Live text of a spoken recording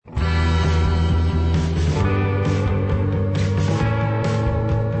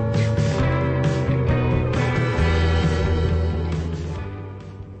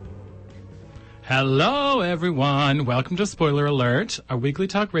Hello, everyone. Welcome to Spoiler Alert, our weekly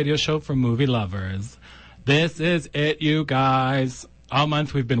talk radio show for movie lovers. This is it, you guys. All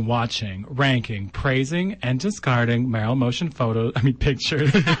month we've been watching, ranking, praising, and discarding Meryl motion pictures,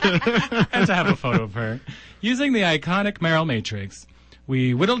 and to have a photo of her, using the iconic Meryl Matrix.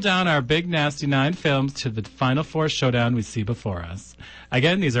 We whittled down our big, nasty 9 films to the final 4 showdown we see before us.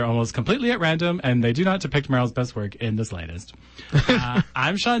 Again, these are almost completely at random, and they do not depict Meryl's best work in the slightest.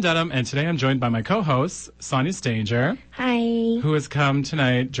 I'm Sean Denham, and today I'm joined by my co-host, Sonia Stanger. Hi. Who has come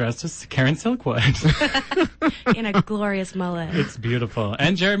tonight dressed as Karen Silkwood. In a glorious mullet. It's beautiful.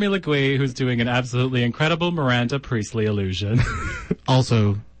 And Jeremy Legui, who's doing an absolutely incredible Miranda Priestley illusion.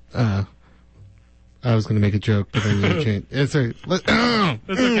 Also, I was going to make a joke, but then you changed. It's okay. It's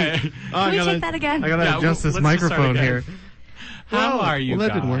okay. Can we take that again? I got to adjust this microphone here. How are you that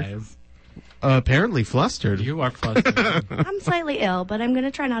guys? didn't work. Apparently flustered. You are flustered. I'm slightly ill, but I'm going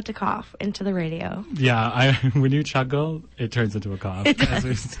to try not to cough into the radio. Yeah, when you chuckle, it turns into a cough. As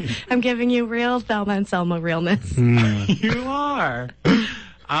we've seen. I'm giving you real Thelma and Selma realness. You are.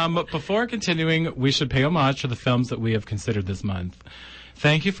 But before continuing, we should pay homage to the films that we have considered this month.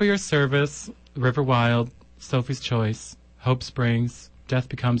 Thank you for your service, River Wild, Sophie's Choice, Hope Springs, Death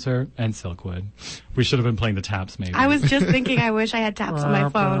Becomes Her, and Silkwood. We should have been playing the taps, maybe. I was just thinking I wish I had taps on my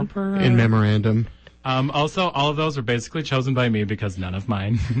phone. In memorandum. Also, all of those were basically chosen by me because none of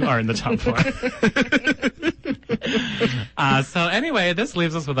mine are in the top 4. So anyway, this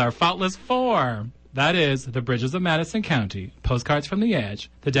leaves us with our faultless 4. That is The Bridges of Madison County, Postcards from the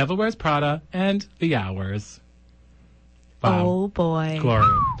Edge, The Devil Wears Prada, and The Hours. Wow. Oh, boy. Gloria.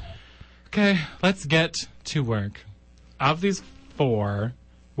 Okay, let's get to work. Of these 4,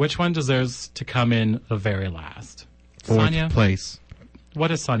 which one deserves to come in the very last? Sonia, Place. what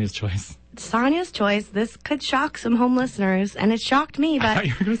is Sonia's choice? Sonia's choice. This could shock some home listeners, and it shocked me, I but thought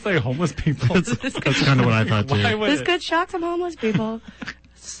you were going to say homeless people. That's kind of what I thought, too. Why would this it? could shock some homeless people.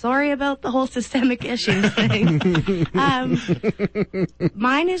 Sorry about the whole systemic issues thing.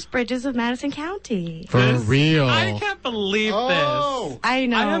 Mine is Bridges of Madison County. For real. I can't believe this. I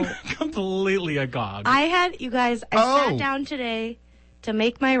know. I am completely agog. I sat down today to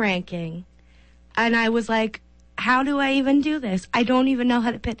make my ranking, and I was like, how do I even do this? I don't even know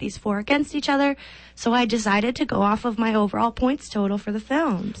how to pit these 4 against each other, so I decided to go off of my overall points total for the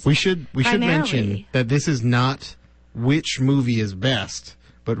films. We should Primarily. mention that this is not which movie is best,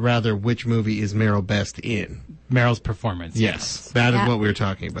 but rather which movie is Meryl best in. Meryl's performance. Yes. That is Yeah. what we were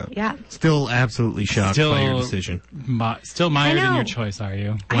talking about. Yeah. Still absolutely shocked by your decision. Still mired I in know. your choice, are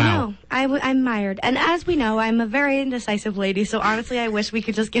you? I know. I'm mired. And as we know, I'm a very indecisive lady, so honestly, I wish we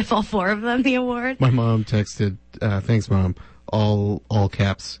could just give all 4 of them the award. My mom texted, thanks, Mom, all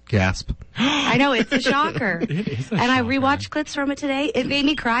caps, gasp. I know, it's a shocker. It is a And I shocker. rewatched clips from it today. It made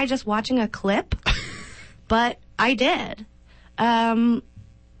me cry just watching a clip, but I did.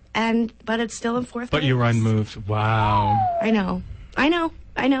 But it's still in 4th But place. you were unmoved. Wow. I know. Oh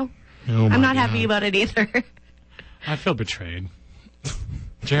I'm not my happy God. about it either. I feel betrayed.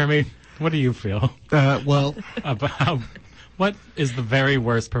 Jeremy, what do you feel Well, about what is the very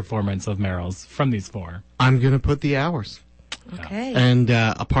worst performance of Meryl's from these 4? I'm going to put The Hours. Okay. And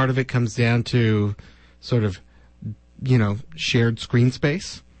a part of it comes down to sort of, shared screen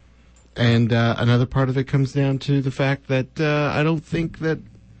space. And another part of it comes down to the fact that I don't think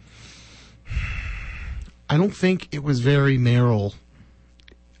it was very Meryl.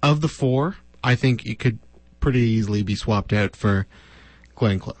 Of the 4, I think it could pretty easily be swapped out for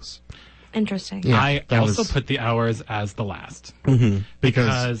Glenn Close. Interesting. Yeah, I that also was- put The Hours as the last.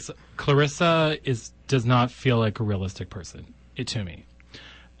 Because Clarissa does not feel like a realistic person to me.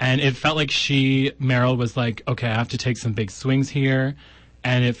 And it felt like Meryl was like, okay, I have to take some big swings here.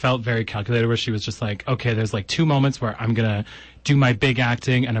 And it felt very calculated where she was just like, okay, there's like 2 moments where I'm going to do my big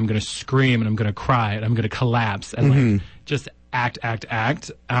acting and I'm going to scream and I'm going to cry and I'm going to collapse and like just act.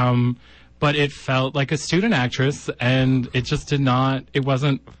 But it felt like a student actress and it just it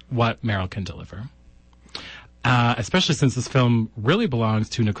wasn't what Meryl can deliver. Especially since this film really belongs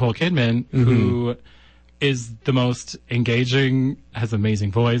to Nicole Kidman, who is the most engaging, has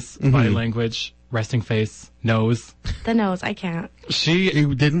amazing voice, body language, resting face, nose. The nose, I can't.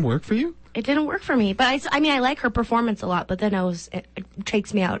 it didn't work for you? It didn't work for me. But I like her performance a lot, but the nose, it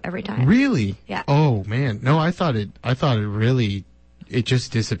takes me out every time. Really? Yeah. Oh man, no, I thought it really, it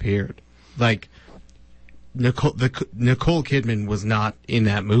just disappeared. Like Nicole Kidman was not in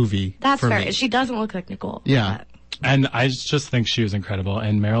that movie. That's for fair. me. She doesn't look like Nicole. Yeah. but- And I just think she was incredible.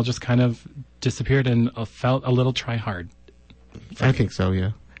 And Meryl just kind of disappeared and felt a little try hard. I think so.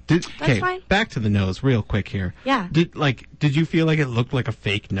 Yeah. That's fine. Back to the nose, real quick here. Yeah. Did you feel like it looked like a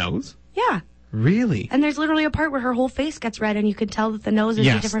fake nose? Yeah. Really? And there's literally a part where her whole face gets red, and you can tell that the nose is a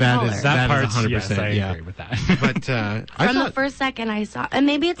Yes, different that color. is- That is part's 100%, yes, I yeah. agree with that. But I From the thought, first second I saw, and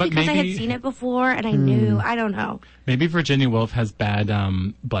maybe it's But because I maybe- had seen it before, and I knew. I don't know. Maybe Virginia Woolf has bad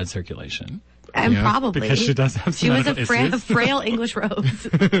blood circulation. And Yeah, probably because she does have some She was a medical issues. frail English rose.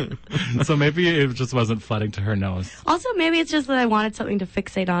 So maybe it just wasn't flooding to her nose. Also, maybe it's just that I wanted something to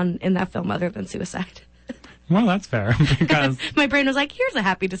fixate on in that film other than suicide. Well, that's fair because My brain was like, "Here's a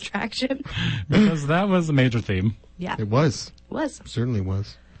happy distraction." that was a major theme. Yeah, it was. it Certainly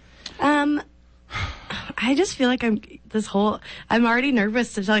was. I just feel like I'm already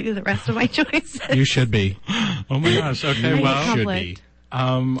nervous to tell you the rest of my choices. You should be. Oh my gosh. Okay, I well, get should be.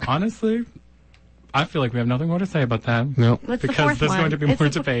 conflict. honestly, I feel like we have nothing more to say about that. No, What's Because the fourth there's one? going to be It's more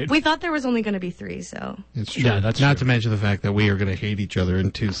the debate. We thought there was only going to be 3, so. it's true. Yeah, that's Not true. to mention the fact that we are going to hate each other in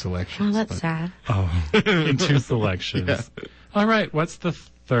 2 selections. Oh, that's but- sad. Oh, in 2 selections. All right, what's the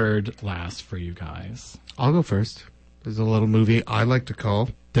third last for you guys? I'll go first. There's a little movie I like to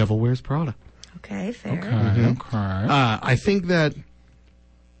call Devil Wears Prada. Okay, fair. Okay. I think that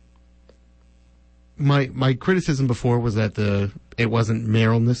my criticism before was that it wasn't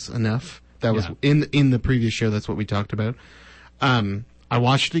Merylness enough. That was Yeah. in the previous show. That's what we talked about. I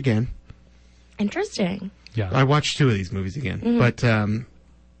watched it again. Interesting. Yeah. I watched 2 of these movies again, but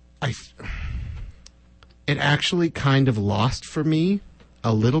it actually kind of lost for me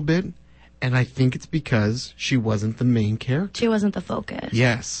a little bit, and I think it's because she wasn't the main character. She wasn't the focus.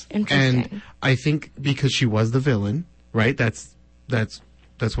 Yes, Interesting. and I think because she was the villain, right? That's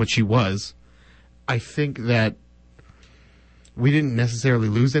what she was. I think that we didn't necessarily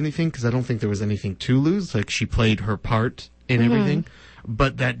lose anything because I don't think there was anything to lose. Like she played her part in everything,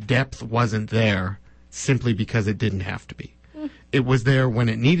 but that depth wasn't there simply because it didn't have to be. It was there when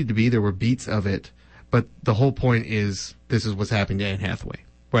it needed to be. There were beats of it, but the whole point is this is what's happening to Anne Hathaway,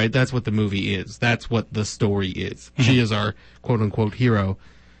 right? That's what the movie is. That's what the story is. She is our quote unquote hero.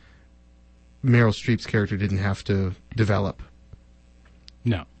 Meryl Streep's character didn't have to develop.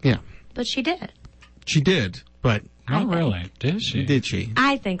 No, Yeah, But she did. she did, but not really. Did she? did she?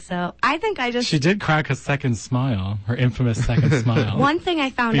 I think so. I think I just. She did crack a second smile, her infamous second smile. One thing I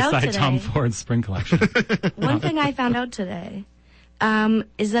found out beside today. Tom Ford's spring collection. One thing I found out today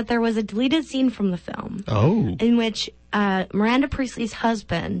is that there was a deleted scene from the film Oh, in which Miranda Priestley's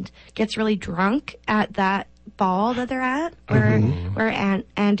husband gets really drunk at that ball that they're at, where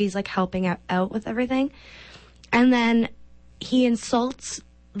Andy's like helping out with everything, and then he insults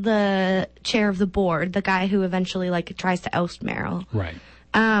the chair of the board, the guy who eventually like tries to oust Meryl. Right.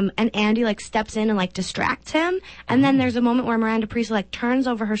 And Andy like steps in and like distracts him, and then there's a moment where Miranda Priestley like turns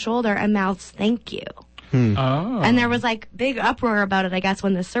over her shoulder and mouths "thank you." Oh. And there was like big uproar about it, I guess,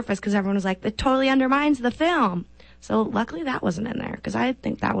 when this surfaced, because everyone was like, "It totally undermines the film." So luckily that wasn't in there, because I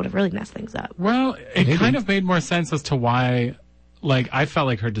think that would have really messed things up. Well, it kind of made more sense as to why, like, I felt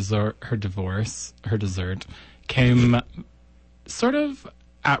like her dessert came sort of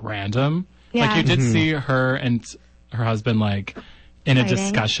at random. Yeah. Like, you did see her and her husband, like, in a Fighting.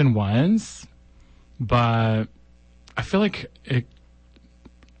 discussion once, but I feel like it,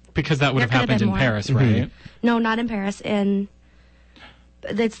 because that would There have could have happened been in more. Paris, right? No, not in Paris.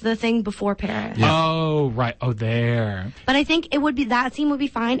 It's the thing before Paris. Oh, right. Oh, there. But I think that scene would be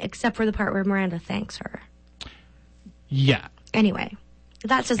fine, except for the part where Miranda thanks her. Yeah. Anyway,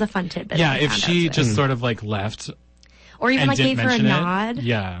 that's just a fun tidbit. Yeah, that I if found out she today. just sort of, like, left or even and like didn't gave her a mention nod, it.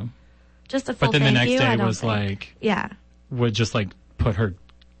 Yeah. just a full But then the thank next you, I day don't was think. like, yeah, would just like put her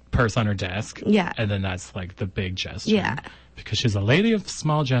purse on her desk. Yeah. And then that's like the big gesture. Yeah. Because she's a lady of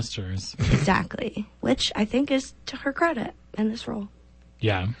small gestures. exactly. Which I think is to her credit in this role.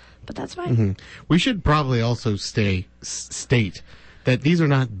 Yeah. But that's fine. we should probably also state that these are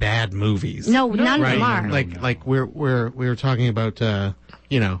not bad movies. No, none of right? them are. Like we were talking about.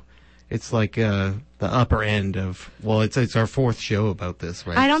 It's like the upper end of. Well, it's our 4th show about this,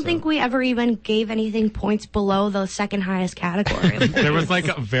 right? I don't So- think we ever even gave anything points below the second highest category. There was like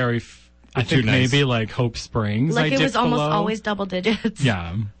a very, I Too think nice. maybe like Hope Springs. like I it was dipped almost below. always double digits.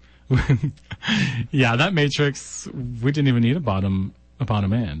 Yeah. Yeah, that Matrix, we didn't even need a bottom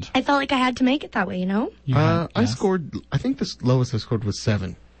end. I felt like I had to make it that way, you know? You had- I yes. scored. I think the lowest I scored was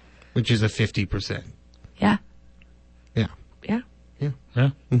 7, which is a 50%. Yeah. Yeah. Yeah. Yeah.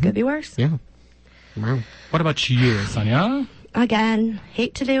 Could be worse. Yeah. Wow. What about you, Sonia? Again,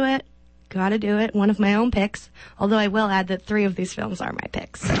 hate to do it. Gotta do it. One of my own picks. Although I will add that 3 of these films are my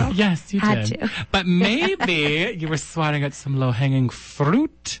picks. So Yes, you Had did. to. But maybe you were swatting at some low-hanging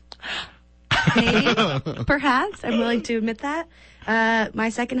fruit. maybe, perhaps, I'm willing to admit that. My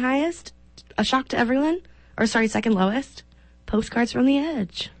second highest, a shock to everyone, or sorry, second lowest, Postcards from the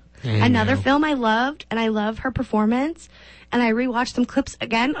Edge. Another film I loved, and I love her performance, and I rewatched some clips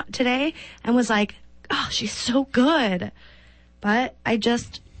again today and was like, oh, she's so good. But it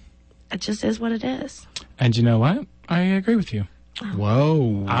just is what it is. And you know what? I agree with you.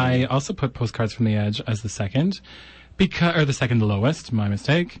 Whoa. I also put Postcards from the Edge as the second, or the second lowest, my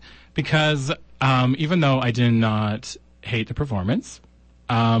mistake, because even though I did not hate the performance,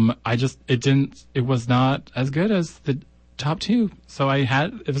 it was not as good as the top two. So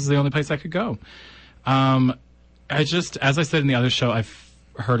it was the only place I could go. As I said in the other show, I've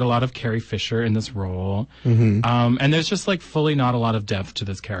heard a lot of Carrie Fisher in this role. Mm-hmm. And there's just like fully not a lot of depth to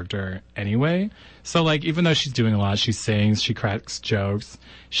this character anyway. So like, even though she's doing a lot, she sings, she cracks jokes,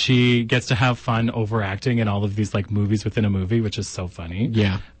 she gets to have fun overacting in all of these like movies within a movie, which is so funny.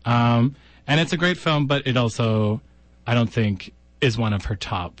 Yeah. And it's a great film, but it also, I don't think, is one of her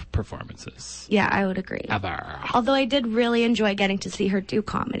top performances. Yeah, I would agree. Ever. Although I did really enjoy getting to see her do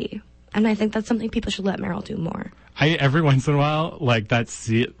comedy. And I think that's something people should let Meryl do more. Every once in a while, like that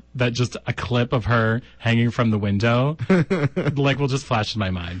just a clip of her hanging from the window, like will just flash in my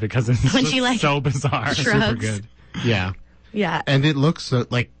mind because it's When just she, like, so bizarre. shrugs. Super good. Yeah. Yeah. And it looks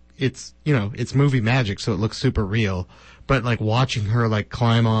like it's, it's movie magic, so it looks super real. But like watching her like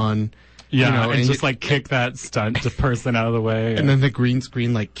climb on, Yeah, and just it- like kick that stunt person out of the way. and then the green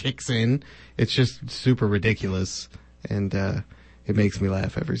screen like kicks in. It's just super ridiculous. And, it makes me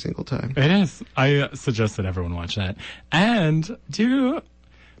laugh every single time. It is. I suggest that everyone watch that. And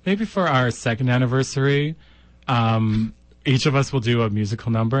maybe for our second anniversary, each of us will do a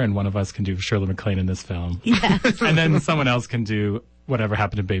musical number, and one of us can do Shirley MacLaine in this film. Yes. And then someone else can do whatever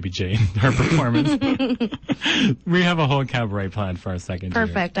happened to Baby Jane, her performance. We have a whole cabaret planned for our second year.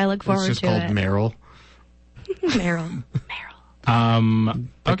 Perfect. I look It's forward just to called it. Meryl. Meryl.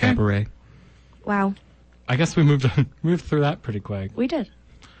 The Okay. cabaret. Wow. I guess we moved through that pretty quick. We did.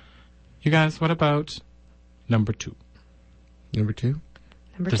 You guys, what about number 2? Number 2.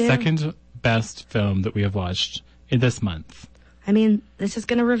 Number The 2. second best film that we have watched in this month. I mean, this is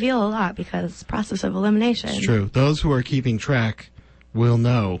going to reveal a lot because process of elimination. It's true. Those who are keeping track will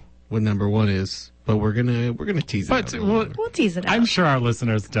know what number 1 is, but we're gonna tease it But out. We'll tease it out. I'm sure our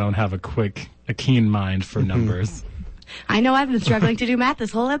listeners don't have a keen mind for numbers. I know I've been struggling to do math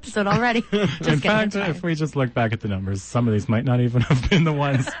this whole episode already. Just In kidding, fact, it's fine. if we just look back at the numbers, some of these might not even have been the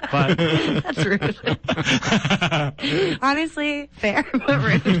ones. But That's rude. Honestly, fair, but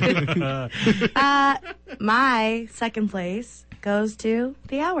rude. My second place goes to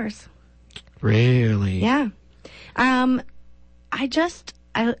The Hours. Really? Yeah. I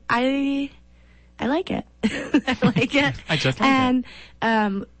like it. I like it. I just like and,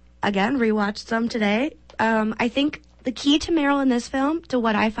 again, rewatched some today. I think the key to Meryl in this film, to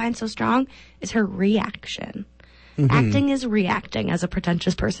what I find so strong, is her reaction. Acting is reacting, as a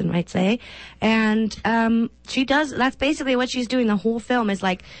pretentious person might say. And she does, that's basically what she's doing the whole film, is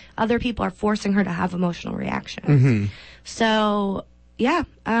like other people are forcing her to have emotional reactions. So, yeah,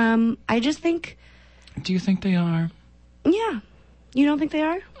 I just think, do you think they are? yeah. You don't think they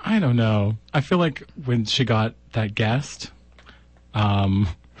are? I don't know. I feel like when she got that guest,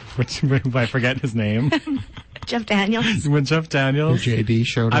 which I forget his name, Jeff Daniels. when Jeff Daniels, JD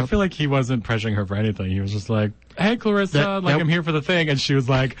showed up. I feel like he wasn't pressuring her for anything. He was just like, "Hey, Clarissa, That- I'm here for the thing," and she was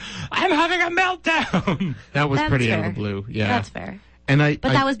like, "I'm having a meltdown." that was That's pretty out fair. of the blue. Yeah. That's fair. And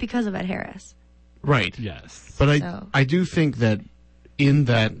But that was because of Ed Harris. right. Yes, But So- I do think that in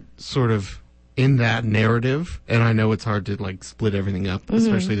that narrative, and I know it's hard to like split everything up,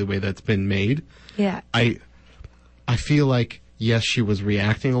 especially the way that's been made. Yeah. I feel like yes, she was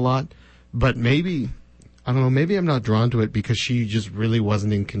reacting a lot, but maybe I don't know. Maybe I'm not drawn to it because she just really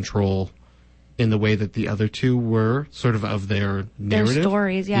wasn't in control in the way that the other two were, sort of their narrative,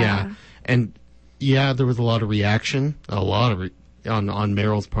 stories, yeah. And yeah, there was a lot of reaction, on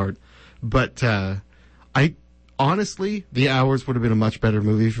Meryl's part, but I honestly, The Hours would have been a much better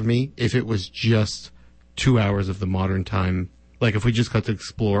movie for me if it was just 2 hours of the modern time. Like if we just got to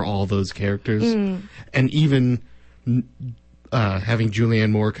explore all those characters, and even having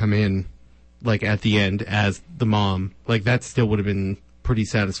Julianne Moore come in, like at the end as the mom, like that still would have been pretty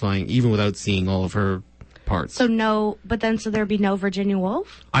satisfying, even without seeing all of her parts. So there'd be no Virginia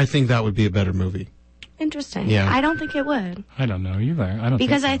Woolf? I think that would be a better movie. Interesting. Yeah. I don't think it would. I don't know either. I don't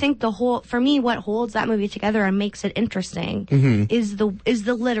Because think I think for me, what holds that movie together and makes it interesting is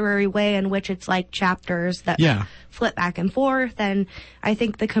the literary way in which it's like chapters that Yeah. flip back and forth. And I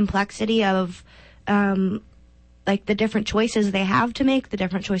think the complexity of, like the different choices they have to make, the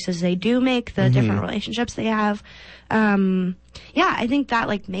different choices they do make, the different relationships they have. I think that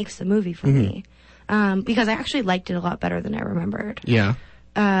like makes the movie for me. Because I actually liked it a lot better than I remembered. Yeah.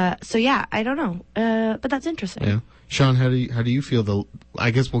 So yeah, I don't know. But that's interesting. Yeah. Sean, how do you feel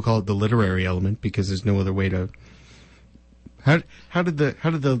I guess we'll call it the literary element because there's no other way to. How did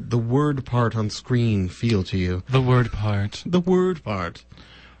the word part on screen feel to you? The word part. The word part.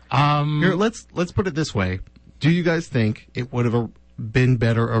 Here, let's put it this way. Do you guys think it would have been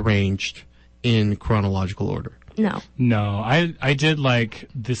better arranged in chronological order? No. No, I did like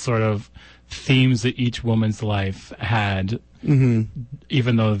the sort of themes that each woman's life had, even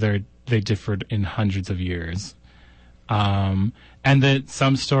though they differed in hundreds of years. And that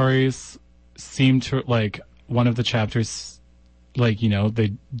some stories seem to, like, one of the chapters, like, you know,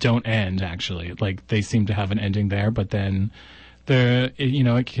 they don't end, actually. Like, they seem to have an ending there, but then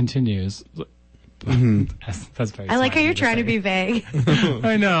it continues. That's very I like how smart you're to trying to say. be vague.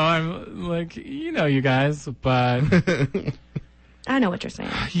 I know, I'm like, you guys, but I know what you're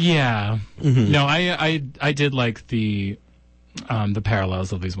saying. yeah. No, I did like the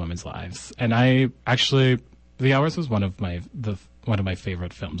parallels of these women's lives. And I actually, The Hours was one of my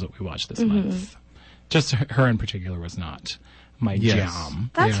favorite films that we watched this month. Just her in particular was not my jam.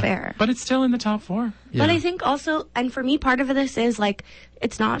 That's fair. But it's still in the top 4. But I think also, and for me, part of this is, like,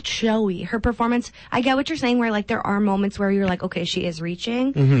 it's not showy. Her performance, I get what you're saying, where, like, there are moments where you're like, okay, she is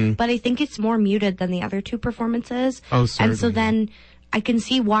reaching. But I think it's more muted than the other two performances. Oh, certainly. And so then I can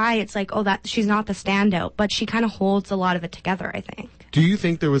see why it's like, oh, that she's not the standout, but she kind of holds a lot of it together, I think. Do you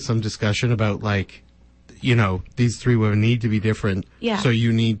think there was some discussion about, like, you know, these 3 women need to be different, so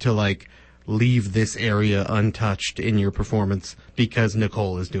you need to, like, leave this area untouched in your performance because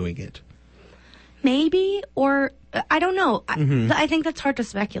Nicole is doing it? Maybe, or I don't know. I think that's hard to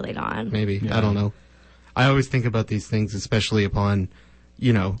speculate on. Maybe. Yeah. I don't know. I always think about these things, especially upon,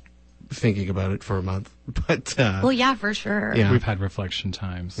 you know, thinking about it for a month. But well, yeah, for sure. Yeah. We've had reflection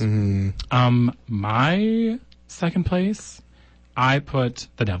times. My second place, I put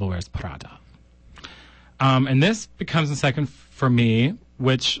The Devil Wears Prada. And this becomes a second for me,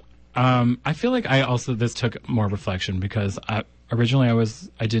 which I feel like this took more reflection because originally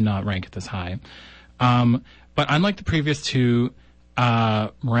I did not rank it this high. But unlike the previous two,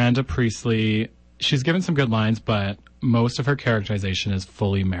 Miranda Priestley, she's given some good lines, but most of her characterization is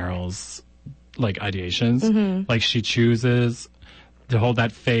fully Meryl's, like, ideations. Like, she chooses to hold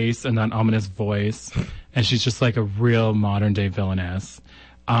that face and that ominous voice, and she's just like a real modern day villainess.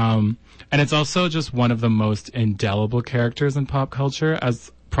 And it's also just one of the most indelible characters in pop culture,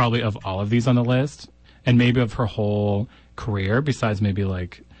 as probably of all of these on the list, and maybe of her whole career, besides maybe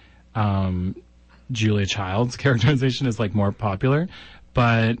like Julia Child's characterization is like more popular.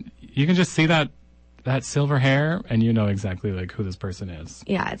 But you can just see that silver hair, and you know exactly like who this person is.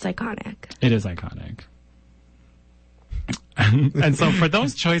 Yeah, it's iconic. It is iconic. And so for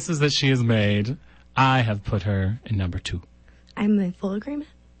those choices that she has made, I have put her in number 2. I'm in full agreement.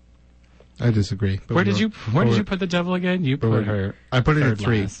 I disagree. Where did you put the devil again? You put her. I put it at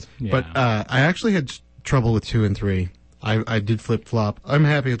 3. Yeah. But I actually had trouble with 2 and 3. I did flip flop. I'm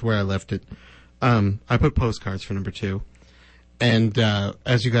happy with where I left it. I put Postcards for number 2, and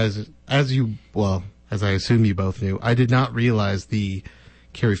as I assume you both knew, I did not realize the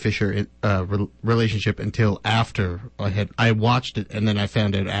Carrie Fisher relationship until after I watched it, and then I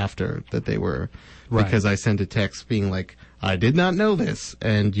found out after that they were, because I sent a text being like, I did not know this,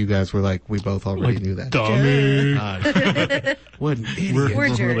 and you guys were like, we both already knew that. Dummy. What an idiot.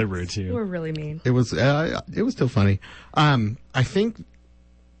 We're really rude to you. We're really mean. It was still funny. I think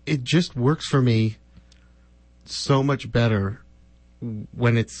it just works for me so much better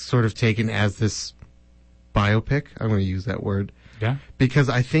when it's sort of taken as this biopic. I'm going to use that word. Yeah. Because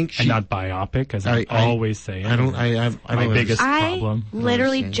I think and not biopic, as I always say. I don't. My biggest problem. I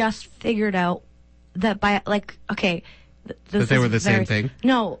literally just figured out that okay. That they were the same thing?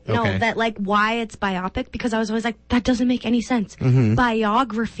 No, that like why it's biopic, because I was always like, that doesn't make any sense.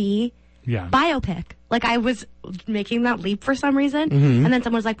 Biography, biopic. Like, I was making that leap for some reason, and then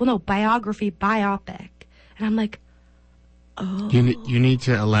someone was like, well, no, biography, biopic. And I'm like, oh. You need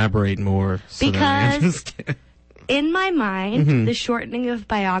to elaborate more so that I understand. In my mind, the shortening of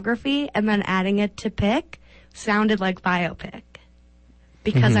biography and then adding it to pick sounded like biopic.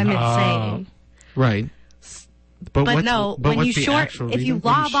 Because I'm insane. Right. But no, when you if you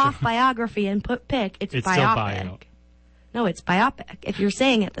lob off biography and put pick, it's biopic. Still bio. No, it's biopic. If you're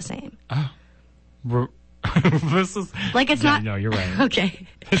saying it the same. This is like it's not. No, you're right. Okay.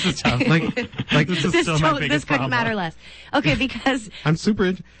 This is tough. like this is still my biggest this couldn't problem. matter less. Okay, because I'm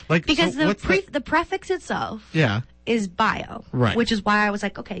super because the prefix itself is bio, right? Which is why I was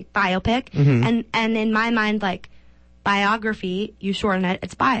like, okay, biopic, and in my mind, like biography, you shorten it,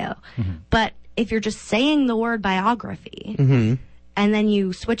 it's bio, but if you're just saying the word biography and and then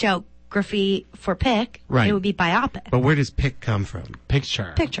you switch out graffiti for pic, Right. it would be biopic. But where does pick come from?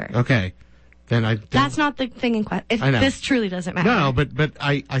 Picture. Picture. Okay. Then That's not the thing in question. I know. This truly doesn't matter. No, but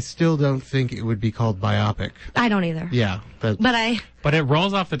I still don't think it would be called biopic. I don't either. Yeah. But But it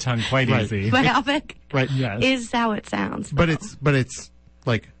rolls off the tongue quite Right. easy. biopic Right. Yes. is how it sounds. But it's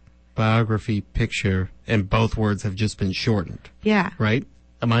like biography, picture, and both words have just been shortened, Yeah. right?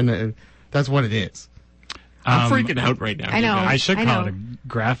 Am I not, that's what it is. I'm Um, freaking out right now. I know. I should I call know. it a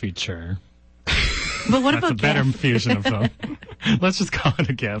graphiture. But what That's a about better GIF? fusion of them. Let's just call it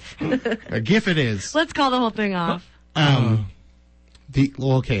a GIF. A GIF it is. Let's call the whole thing off.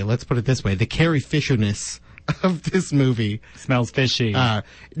 Okay, let's put it this way. The Carrie Fisherness of this movie. Smells fishy.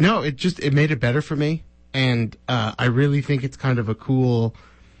 No, it made it better for me. And I really think it's kind of a cool,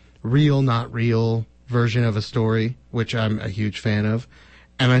 real, not real version of a story, which I'm a huge fan of.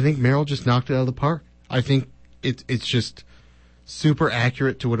 And I think Meryl just knocked it out of the park. I think it's just super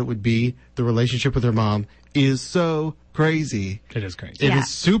accurate to what it would be. The relationship with her mom is so crazy. It is great. It Yeah. is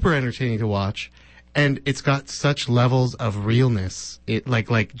super entertaining to watch, and it's got such levels of realness. It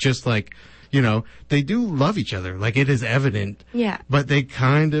just they do love each other. Like, it is evident. Yeah. But they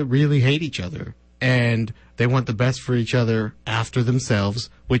kind of really hate each other, and they want the best for each other after themselves,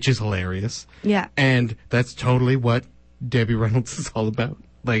 which is hilarious. Yeah. And that's totally what Debbie Reynolds is all about.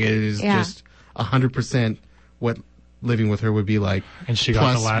 Like, it is Yeah. just 100% what living with her would be like. And she got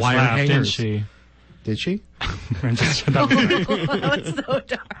Plus the last wire laugh, didn't hangers. she? Did she? And just shut up. That was so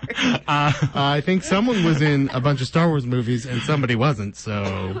dark. I think someone was in a bunch of Star Wars movies and somebody wasn't,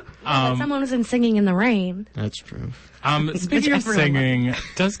 so But someone was in Singing in the Rain. that's true. Speaking of everyone singing,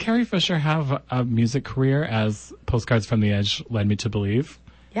 does Carrie Fisher have a music career as Postcards from the Edge led me to believe?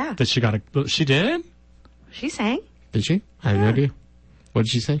 Yeah. That she did? She sang. Did she? I have no idea. What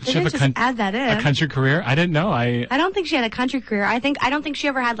did she say? They have didn't a just add that in. A country career? I didn't know. I don't think she had a country career. I don't think she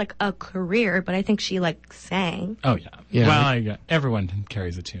ever had like a career, but I think she like sang. Oh, yeah. Yeah. Well, everyone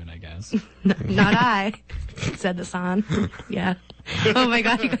carries a tune, I guess. Not I, said the song. Yeah. Oh my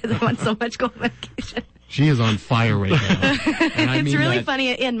god, you guys, I want so much go on vacation. She is on fire right now. And I It's mean really that,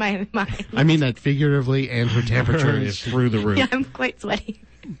 funny in my mind. I mean that figuratively, and her temperature is through the roof. Yeah, I'm quite sweaty.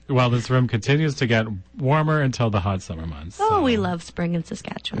 Well, this room continues to get warmer until the hot summer months. Oh, so, we love spring in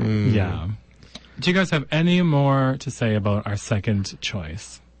Saskatchewan. Yeah. Do you guys have any more to say about our second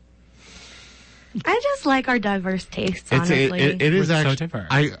choice? I just like our diverse tastes, It's honestly. it is We're so actually. diverse.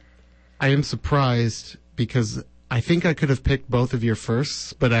 I am surprised because I think I could have picked both of your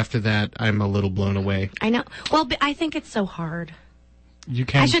firsts, but after that, I'm a little blown away. I know. Well, but I think it's so hard. You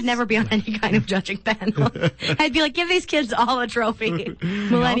can't. I should never be on any kind of judging panel. I'd be like, give these kids all a trophy.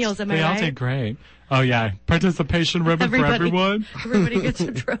 Millennials, am I They all right? did great. Oh, yeah. Participation ribbon for everyone. Everybody gets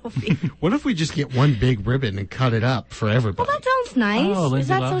a trophy. What if we just get one big ribbon and cut it up for everybody? Well, that sounds nice. Oh, Is Lindsay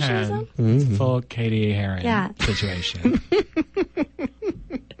that Lohan. socialism? It's a full Katie Heron Yeah. situation.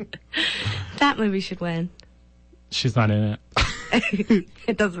 That movie should win. She's not in it.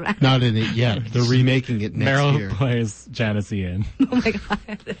 It doesn't matter. Not in it yet. They're remaking it next Meryl year. plays Janice Ian. Oh my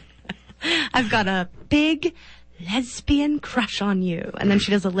god. I've got a big lesbian crush on you. And then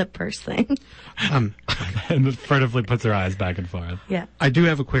she does a lip purse thing. And furtively puts her eyes back and forth. Yeah. I do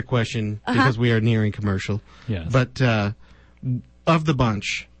have a quick question because we are nearing commercial. Yes. But of the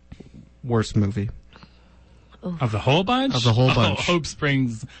bunch, worst movie. Of the whole bunch? Of the whole Oh, bunch. Hope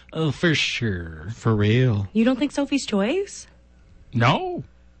Springs, for sure. For real. You don't think Sophie's Choice? No.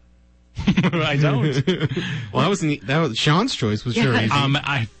 I don't. Well, that was Sean's choice was sure Yeah.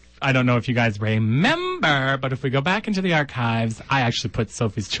 easy. I don't know if you guys remember, but if we go back into the archives, I actually put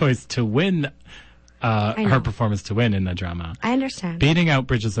Sophie's Choice to win, know. her performance to win in the drama. I understand. Beating out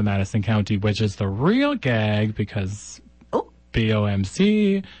Bridges of Madison County, which is the real gag because Oh.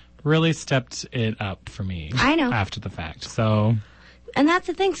 BOMC really stepped it up for me. I know. After the fact. So, And that's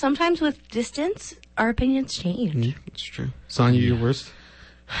the thing. Sometimes with distance, our opinions change. It's true. Sonya, your worst?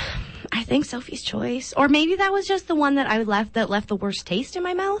 I think Sophie's Choice. Or maybe that was just the one that left the worst taste in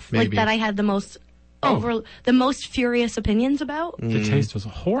my mouth. Like Maybe. that I had the most the most furious opinions about. the taste was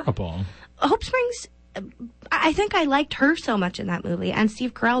horrible. Hope Springs, I think I liked her so much in that movie, and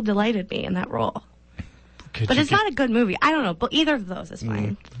Steve Carell delighted me in that role. But it's not a good movie. I don't know, but either of those is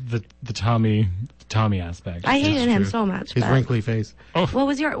fine. the Tommy aspect. I hated him True. so much. His but- wrinkly face.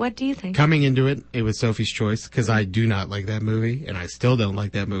 What do you think? Coming into it, it was Sophie's Choice because I do not like that movie, and I still don't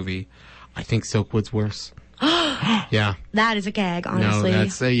like that movie. I think Silkwood's worse. Yeah. That is a gag, honestly. No,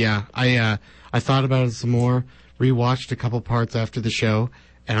 that's yeah. I thought about it some more, rewatched a couple parts after the show,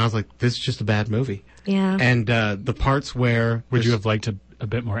 and I was like, this is just a bad movie. Yeah. And the parts where Would you have liked a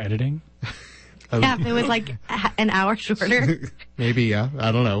bit more editing? Yeah, if it was like an hour shorter. Maybe, yeah.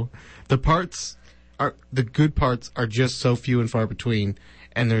 I don't know. The good parts are just so few and far between,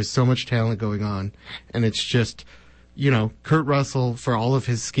 and there's so much talent going on, and it's just, Kurt Russell, for all of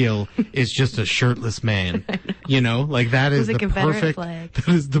his skill, is just a shirtless man. Like that is the perfect. Flag. That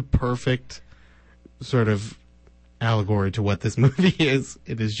is the perfect sort of allegory to what this movie is.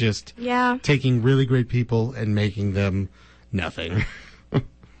 It is just taking really great people and making them nothing.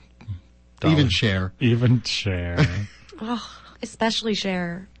 Even Cher. Oh, especially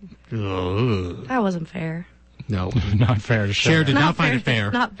Cher. Ugh. That wasn't fair. No, Not fair to Cher Cher. did not find it fair.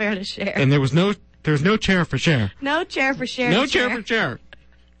 Not fair to Cher. And there's no chair for Cher. No chair for Cher. No chair for Cher.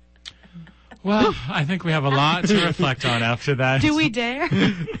 Well, I think we have a lot to reflect on after that. Do we dare?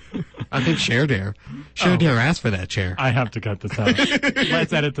 I think Cher dare. Cher dare asked for that chair. I have to cut this out.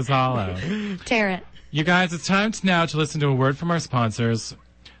 Let's edit this all out. Tear it. You guys, it's time now to listen to a word from our sponsors.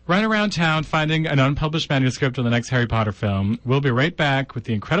 Run around town finding an unpublished manuscript of the next Harry Potter film. We'll be right back with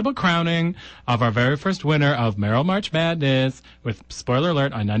the incredible crowning of our very first winner of Merrill March Madness with spoiler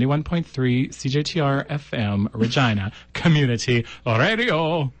alert on 91.3 CJTR FM Regina Community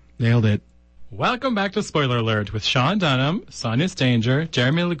Radio. Nailed it. Welcome back to Spoiler Alert with Sean Dunham, Sonia Stanger,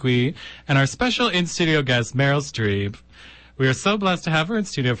 Jeremy Legui, and our special in-studio guest, Meryl Streep. We are so blessed to have her in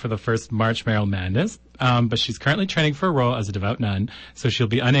studio for the first March Merrill Madness, but she's currently training for a role as a devout nun, so she'll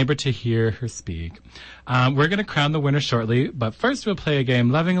be unable to hear her speak. We're going to crown the winner shortly, but first we'll play a game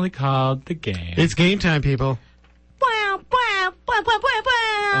lovingly called The Game. It's game time, people. Wow, wow, wow, wow, wow,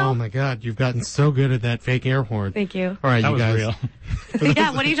 wow. Oh my God, you've gotten so good at that fake air horn. Thank you. All right, That you was guys. real.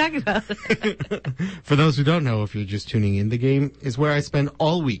 Yeah, what are you talking about? For those who don't know, if you're just tuning in, the game is where I spend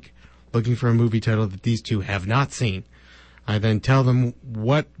all week looking for a movie title that these two have not seen. I then tell them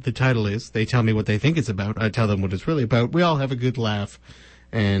what the title is. They tell me what they think it's about. I tell them what it's really about. We all have a good laugh,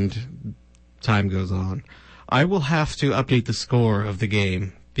 and time goes on. I will have to update the score of the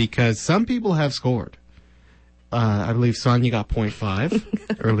game because some people have scored. I believe Sonia got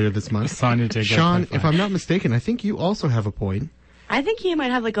 0.5 earlier this month. Sonia did get Sean, 0.5. if I'm not mistaken, I think you also have a point. I think he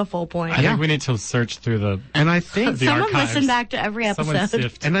might have like a full point. I think we need to search through the And I think The Someone archives. listen back to every someone episode.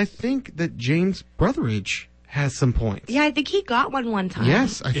 sift. and I think that James Brotheridge has some points. Yeah, I think he got one time.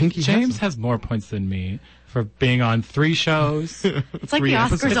 Yes, I think he James has. has more points than me for being on 3 shows. It's like Three the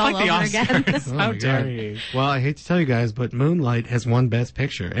episodes. Oscars It's all like the over again. Oscars. Oh How my dare God. you? Well, I hate to tell you guys, but Moonlight has won Best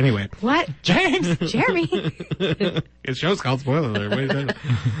Picture. Anyway, What? James! Jeremy? the show's called Spoiler Alert. What are you saying?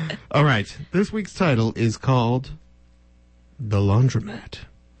 All right, this week's title is called The Laundromat.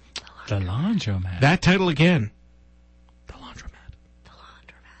 The Laundromat. That title again. The Laundromat.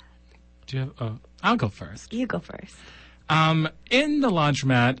 Do you have, I'll go first. You go first. In The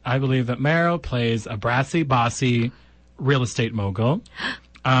Laundromat, I believe that Meryl plays a brassy, bossy real estate mogul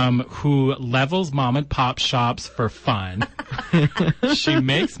who levels mom and pop shops for fun. She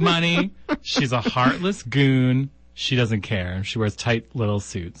makes money. She's a heartless goon. She doesn't care. She wears tight little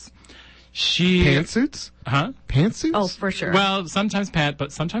suits. Pantsuits? Huh? Pantsuits? Oh, for sure. Well, sometimes pant,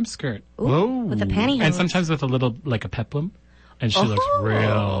 but sometimes skirt. Ooh, Whoa. with a pantyhose. And sometimes with a little, like a peplum. And she looks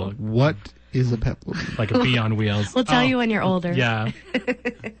real, What is a peplum? like a bee on wheels. We'll tell Oh, you when you're older. Yeah.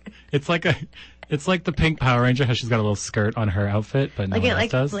 It's like the pink Power Ranger, how she's got a little skirt on her outfit, but no Like one it else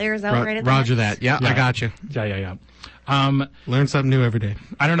like does. flares out right at the Roger neck. that. Yeah, I got you. Yeah. Learn something new every day.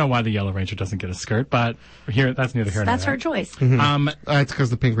 I don't know why the Yellow Ranger doesn't get a skirt, but that's neither here nor That's there. her choice. It's because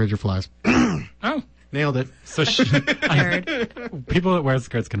the Pink Ranger flies. Oh. Nailed it. So she, Nerd. people that wear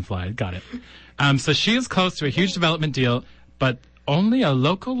skirts can fly. Got it. So she is close to a huge development deal, but only a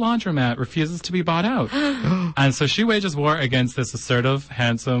local laundromat refuses to be bought out. And so she wages war against this assertive,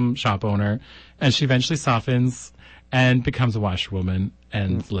 handsome shop owner, and she eventually softens and becomes a washerwoman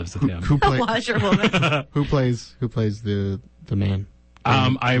and lives with him. Who, play, Washerwoman. who plays the man?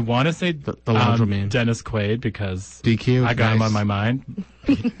 I want to say The laundromat. Dennis Quaid because DQ, I got him nice. on my mind.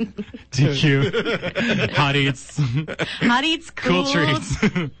 DQ, hot eats, Hot eats cool. cool treats.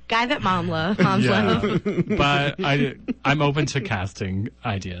 Guy that moms love. But I'm open to casting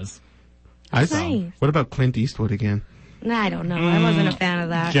ideas. Nice. What about Clint Eastwood again? Nah, I don't know. I wasn't a fan of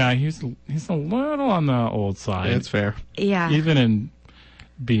that. Yeah, he's a little on the old side. That's fair. Yeah. Even in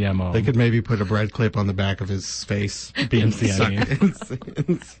BMO. They could maybe put a bread clip on the back of his face.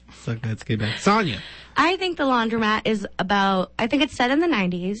 BMC. Suck that skin back. Sonia. I think the laundromat is about, I think it's set in the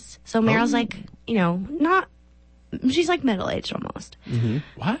 90s. So Meryl's like, she's like middle-aged almost.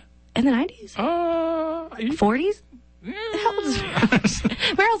 What? In the 90s? 40s? 40s?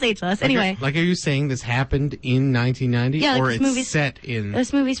 Meryl's ageless. Anyway. Like, are you saying this happened in 1990? Yeah, like or this it's movie's- set in...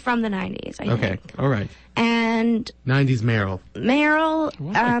 This movie's from the 90s, I Okay, think. all right. And 90s Meryl. Meryl, It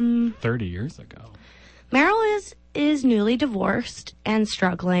was like 30 years ago. Meryl is newly divorced and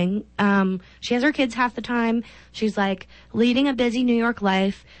struggling. She has her kids half the time. She's like leading a busy New York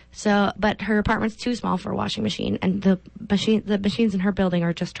life. But her apartment's too small for a washing machine, and the machines in her building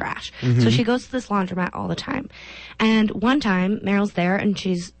are just trash. So she goes to this laundromat all the time. And one time, Meryl's there and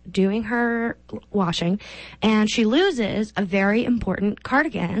she's doing her washing, and she loses a very important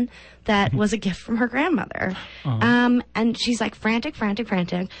cardigan that was a gift from her grandmother. And she's like frantic.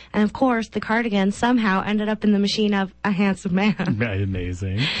 And of course, the cardigan somehow ended up in the machine of a handsome man.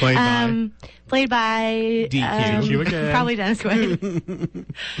 Amazing. Played by... DQ again. Probably Dennis Quaid.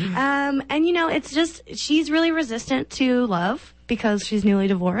 And you know, it's just, she's really resistant to love because she's newly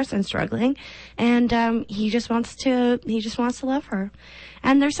divorced and struggling. And, he just wants to love her.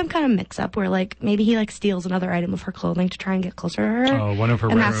 And there's some kind of mix up where like, maybe he like steals another item of her clothing to try and get closer to her. Oh, one of her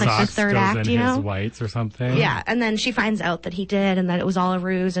And red that's, like, the socks third goes act, in you his know? whites or something. Yeah. And then she finds out that he did and that it was all a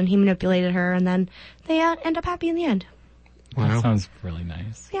ruse and he manipulated her. And then they end up happy in the end. That Wow. sounds really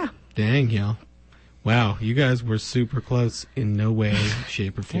nice. Yeah. Dang, y'all. Wow, you guys were super close in no way,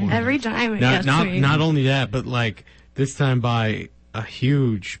 shape, or form. Every time it gets me. Not only that, but like this time by a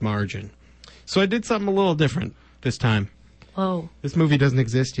huge margin. So I did something a little different this time. Whoa. This movie doesn't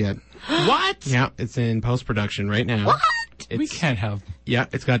exist yet. What? Yeah, it's in post-production right now. What? We can't have Yeah,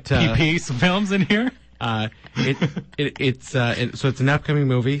 it's got PP films in here. so it's an upcoming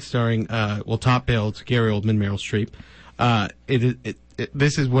movie starring top billed Gary Oldman, Meryl Streep.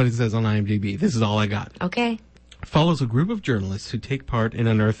 This is what it says on IMDb. This is all I got. Okay. Follows a group of journalists who take part in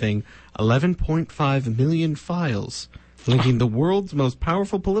unearthing 11.5 million files linking the world's most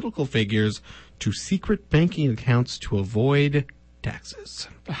powerful political figures to secret banking accounts to avoid taxes.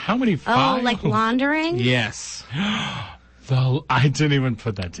 How many Oh, files? like laundering? Yes. So I didn't even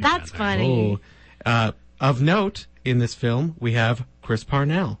put that together. That's funny. Of note, in this film, we have Chris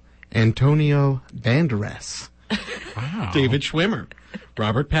Parnell, Antonio Banderas, Wow. David Schwimmer,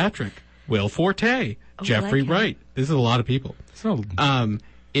 Robert Patrick, Will Forte, Jeffrey like him. Wright. This is a lot of people. So, a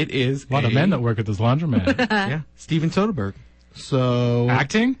It is lot of men that work at this laundromat. yeah, Steven Soderbergh. So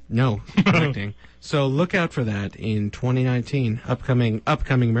Acting? No, acting. So look out for that in 2019. Upcoming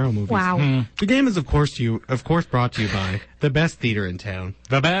Meryl movies. Wow. The game is of course brought to you by the best theater in town,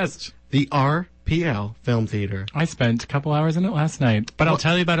 The best. the RPL Film Theater. I spent a couple hours in it last night, but I'll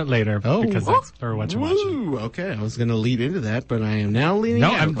tell you about it later Oh. because that's for what you're watching. Woo! Okay, I was going to lead into that, but I am now leading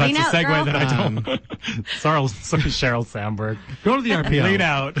No, out. that's Lean a out, segue girl. that I don't. sorry, Sheryl Sandberg. Go to the RPL. Lean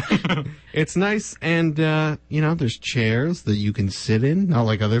out. It's nice, and there's chairs that you can sit in, not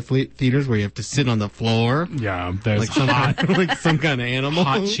like other theaters where you have to sit on the floor Yeah, there's like some like some kind of animal.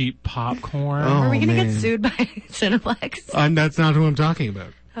 hot cheap popcorn. Oh. Are we going to man. get sued by Cineplex? That's not who I'm talking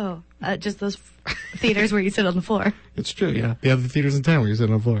about. Oh, just those theaters where you sit on the floor. It's true, yeah. The other theaters in town where you sit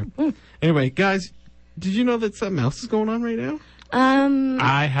on the floor. Anyway, guys, did you know that something else is going on right now?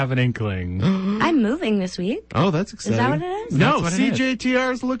 I have an inkling. I'm moving this week. Oh, that's exciting. that what it is? No, That's what it is.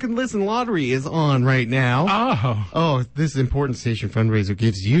 CJTR's Look and Listen Lottery is on right now. Oh. Oh, this important station fundraiser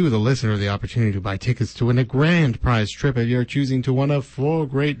gives you, the listener, the opportunity to buy tickets to win a grand prize trip of your choosing to one of 4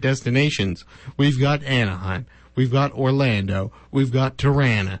 great destinations. We've got Anaheim. We've got Orlando. We've got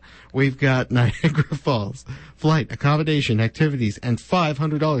Tirana. We've got Niagara Falls. Flight, accommodation, activities, and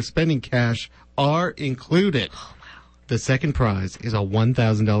 $500 spending cash are included. The second prize is a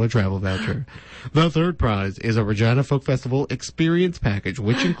 $1,000 travel voucher. The third prize is a Regina Folk Festival experience package,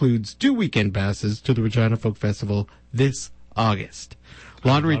 which includes 2 weekend passes to the Regina Folk Festival this August.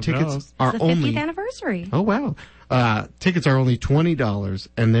 Lottery Love tickets those. are It's the 50th only... anniversary. Oh, wow. Tickets are only $20,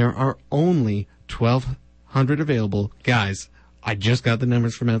 and there are only 1,200 available. Guys, I just got the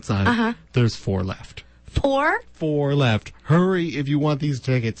numbers from outside. There's 4 left. 4? 4 left. Hurry if you want these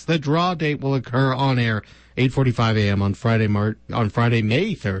tickets. The draw date will occur on air 8:45 a.m. on Friday, May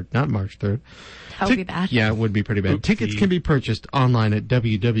 3rd, not March 3rd. That would be bad. Yeah, it would be pretty bad. Oopsie. Tickets can be purchased online at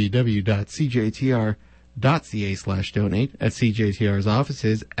www.cjtr.ca/donate at CJTR's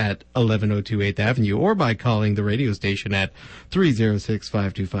offices at 1102 8th Avenue or by calling the radio station at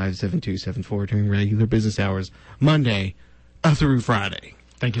 306-525-7274 during regular business hours, Monday through Friday.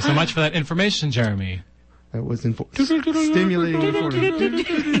 Thank you so much for that information, Jeremy. That was stimulating.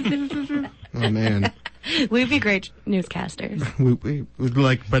 Oh, man. We'd be great newscasters. We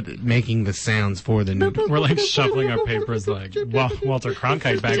like, but making the sounds for the news. We're like shuffling our papers like Walter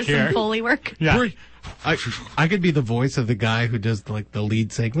Cronkite back Just here. some Foley work. Yeah. I could be the voice of the guy who does like the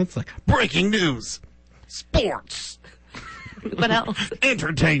lead segments, like breaking news, sports, What else?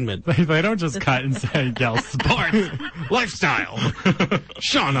 Entertainment. They don't just cut and say, yell, sports. Lifestyle.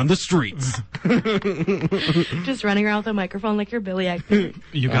 Sean on the streets. Just running around with a microphone like you're Billy Eichner.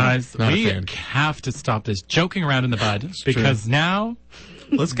 You guys, not a we fan. have to stop this joking around in the bud because now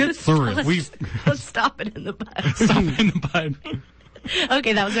Let's get through it. Let's stop it in the butt. stop in the bud.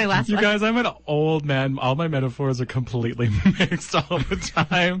 Okay, that was my last You one. guys, I'm an old man. All my metaphors are completely mixed all the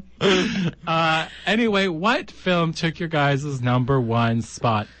time. Anyway, what film took your guys' number one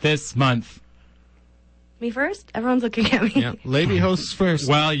spot this month? Me first? Everyone's looking at me. Yeah, lady hosts first.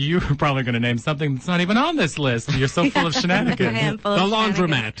 Well, you're probably going to name something that's not even on this list. You're so full of I shenanigans. am full The of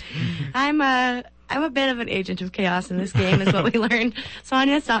laundromat. shenanigans. I'm a bit of an agent of chaos in this game, is what we learned.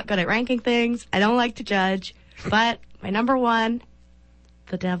 Sonia's not good at ranking things. I don't like to judge. But my number one,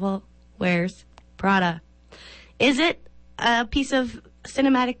 The Devil Wears Prada. Is it a piece of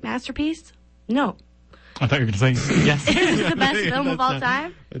cinematic masterpiece? No. I thought you were going to say yes. Is it the best film of all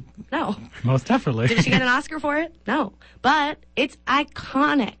time? No. Most definitely. Did she get an Oscar for it? No. But it's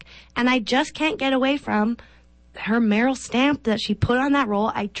iconic. And I just can't get away from her Meryl stamp that she put on that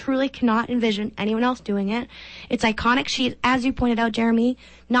role. I truly cannot envision anyone else doing it. It's iconic. She, as you pointed out, Jeremy,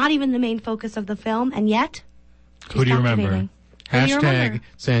 not even the main focus of the film, and yet Who do you remember? captivating. Who do you remember? Hashtag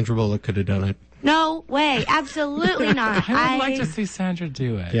Sandra Bullock could have done it. No way. Absolutely not. I would like to see Sandra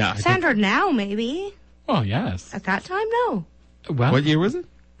do it. Yeah. I think- Sandra now, maybe. Oh, yes. At that time, no. Well, What year was it?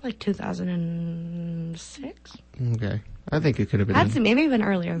 Like 2006? Okay. I think it could have been. That's maybe even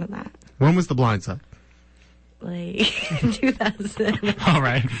earlier than that. When was The Blind Side? Like 2000. all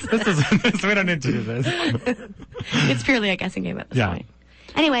right. This is we don't need to do this. It's purely a guessing game at this Yeah. point.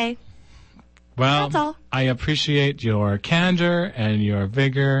 Anyway, Well, That's all. I appreciate your candor and your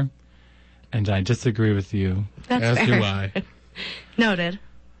vigor, and I disagree with you. that's As fair. do I. Noted.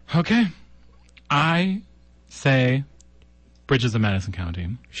 Okay. I say Bridges of Madison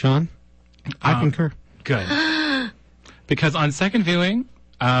County. Sean? I concur. Good. Because on second viewing,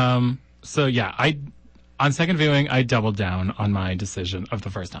 on second viewing, I doubled down on my decision of the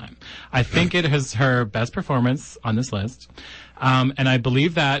first time. I think it is her best performance on this list. And I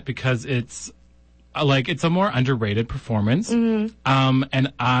believe that because it's a more underrated performance. And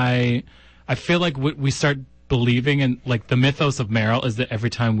I feel like we start believing in, like, the mythos of Meryl is that every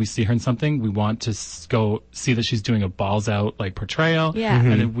time we see her in something, we want to go see that she's doing a balls out, like, portrayal. Yeah.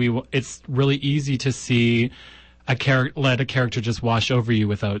 And then it's really easy to see let a character just wash over you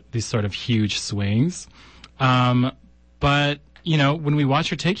without these sort of huge swings. But, when we watch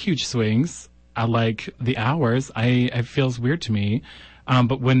her take huge swings, like the hours, it feels weird to me.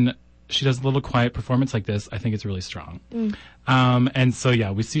 But when she does a little quiet performance like this, I think it's really strong. And so,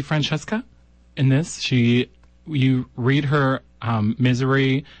 we see Francesca in this. You read her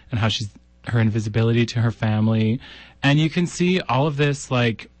misery and how her invisibility to her family. And you can see all of this,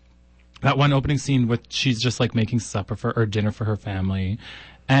 like, that one opening scene with she's just like making dinner for her family.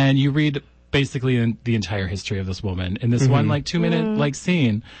 And you read basically the entire history of this woman in this one, like, 2-minute, like,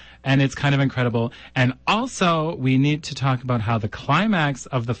 scene. And it's kind of incredible. And also, we need to talk about how the climax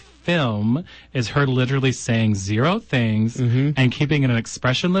of the film is her literally saying 0 things and keeping an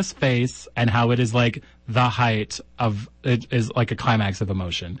expressionless face, and how it is like the height of it is like a climax of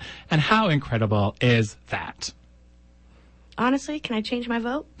emotion. And how incredible is that? Honestly, can I change my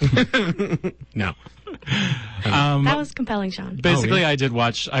vote? No. That was compelling, Sean. Basically, yeah.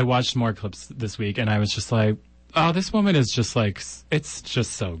 I watched more clips this week, and I was just like, oh, this woman is just like, it's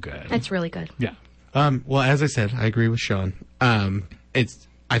just so good. It's really good. Yeah. Well, as I said, I agree with Sean.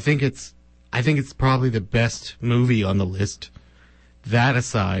 I think it's probably the best movie on the list. That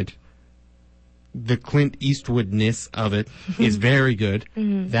aside, the Clint Eastwoodness of it is very good.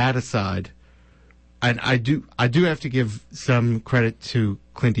 That aside, and I do have to give some credit to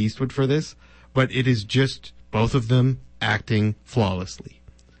Clint Eastwood for this, but it is just both of them acting flawlessly,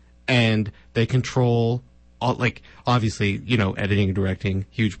 and they control all, like, obviously, editing and directing,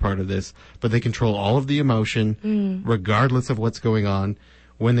 huge part of this, but they control all of the emotion, regardless of what's going on.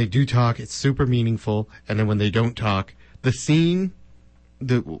 When they do talk, it's super meaningful, and then when they don't talk, the scene,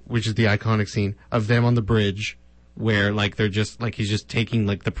 which is the iconic scene of them on the bridge, where, like, they're just, like, he's just taking,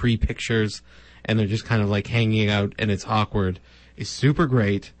 like, the pre-pictures, and they're just kind of, like, hanging out, and it's awkward, is super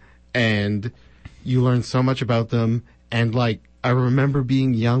great, and you learn so much about them, and, like, I remember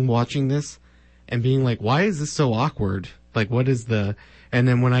being young watching this, and being like, why is this so awkward? Like, what is and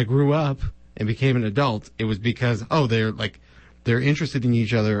then when I grew up and became an adult, it was because, they're interested in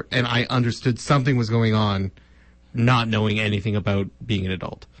each other, and I understood something was going on, not knowing anything about being an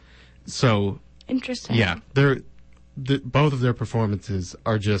adult. So, Interesting. yeah, both of their performances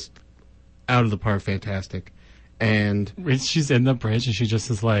are just out of the park fantastic. And She's in the bridge and she just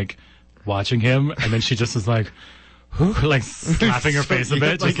is like watching him, and then she just is like, like slapping her face a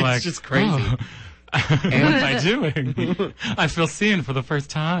bit, like, just like, it's just crazy. "Oh, what am I doing? I feel seen for the first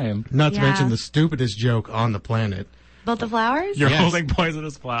time. not to Yeah. mention the stupidest joke on the planet. Both the flowers? You're Yes. holding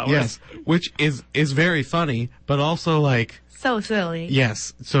poisonous flowers. Yes, which is very funny, but also like, So silly.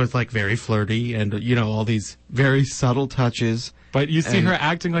 yes, so it's like very flirty and, you know, all these very subtle touches. But you see And- her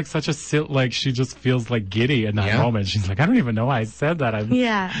acting like such a like she just feels like giddy in that Yeah. moment. She's like, I don't even know why I said that.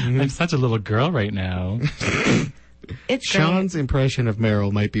 Yeah. I'm such a little girl right now. It's great. Sean's impression of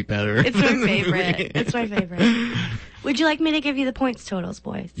Meryl might be better. It's my than the favorite. movie. It's my favorite. Would you like me to give you the points totals,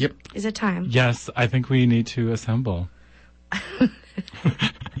 boys? Yep. Is it time? Yes, I think we need to assemble.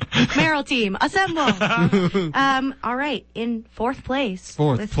 Meryl team, assemble. All right. In fourth place.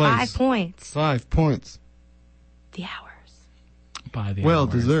 Fourth with place. 5 points. 5 points. The Hours. By the Well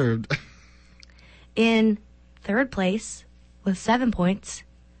hours. deserved. In third place with 7 points.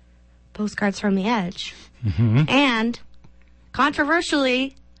 Postcards from the Edge. Mm-hmm. And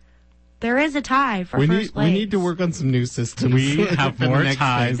controversially, there is a tie for first place. We need to work on some new systems. We have for the more next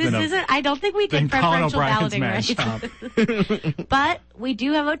ties phase. This than isn't. I don't think we Then get Colin preferential O'Brien's balloting man right. But we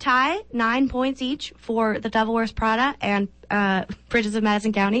do have a tie, 9 points each for The Devil Wears Prada and Bridges of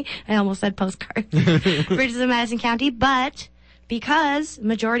Madison County. I almost said Postcard. Bridges of Madison County, but because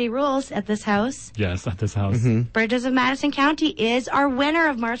majority rules at this house, Yes, at this house. Bridges of Madison County is our winner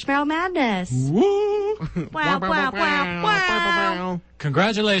of Marshmallow Madness. Woo! Wow, wow, wow, wow.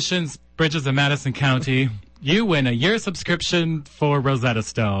 Congratulations, Bridges of Madison County. You win a year subscription for Rosetta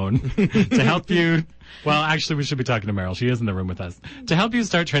Stone to help you. Well, actually, we should be talking to Meryl. She is in the room with us. To help you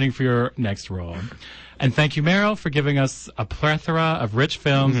start training for your next role. And thank you, Meryl, for giving us a plethora of rich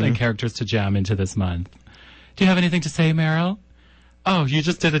films and characters to jam into this month. Do you have anything to say, Meryl? Oh, you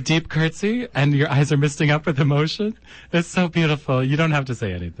just did a deep curtsy and your eyes are misting up with emotion? It's so beautiful. You don't have to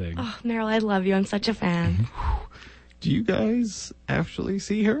say anything. Oh, Meryl, I love you. I'm such a fan. Do you guys actually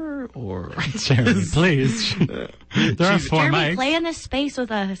see her, or Jeremy, please. There are 4 Jeremy, mics. play in this space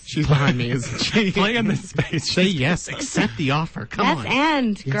with us. she's behind me? Isn't she? Play in this space. Say yes. Accept the offer. Come Let's on.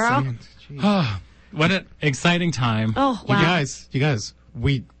 end, Yes, girl. and- Jeez. What an exciting time. Oh, wow. You guys,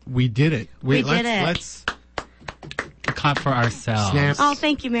 we did it. We did it. Let's Clap for ourselves. Snap. Oh,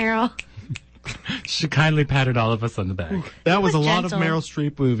 thank you, Meryl. She kindly patted all of us on the back. That was a was lot of gentle. Meryl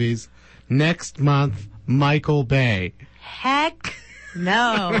Streep movies. Next month, Michael Bay. Heck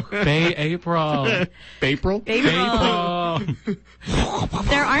no. Bay April. April? April. April.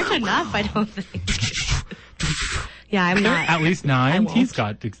 There aren't enough, I don't think. Yeah, I'm not. At least 9. I won't. He's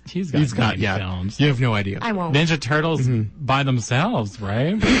got He's 9 got, yeah. films. You have no idea. I won't. Ninja Turtles by themselves,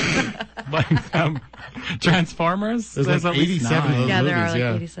 right? like Transformers. There's like at least 87 of 9. those. Yeah, there are movies, like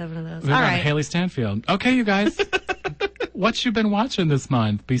yeah. 87 of those. We've All got right. Haley Stanfield. Okay, you guys. What you been watching this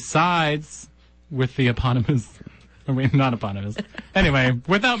month besides with the eponymous? I mean, not eponymous. Anyway,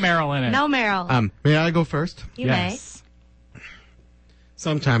 without Meryl in it. No, Meryl. May I go first? you Yes.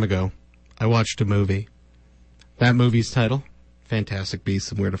 Some time ago, I watched a movie. That movie's title, Fantastic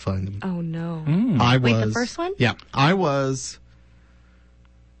Beasts and Where to Find Them. may. Oh, no. I Wait, was the first one? Yeah, I was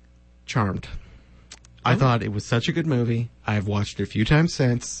charmed. I thought it was such a good movie. I've watched it a few times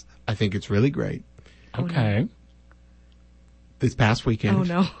since. I think it's really great. Okay. This past weekend, Oh,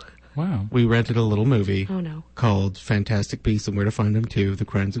 no. Wow. we rented a little movie Oh, no. called Fantastic Beasts and Where to Find Them 2, The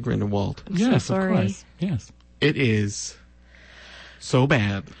Crimes of Grindelwald. Yes, sorry. of course. Yes. It is so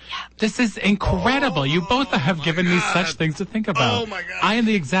bad. This is incredible. You both have given me such things to think about. Oh, my God. I am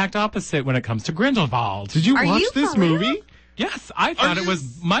the exact opposite when it comes to Grindelwald. Did you Are watch you this for real? movie? Yes, I thought Are it you-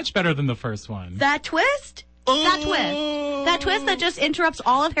 was much better than the first one. That twist? That twist. That twist that just interrupts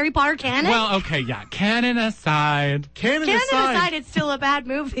all of Harry Potter canon? Well, okay, yeah. Canon aside. Canon canon aside, aside, it's still a bad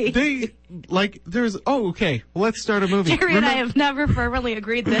movie. they, like, there's, okay, let's start a movie. Jerry and I have never fervently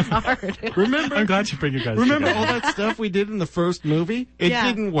agreed this hard. Remember, I'm glad you bring you guys remember together. all that stuff we did in the first movie? It Yeah.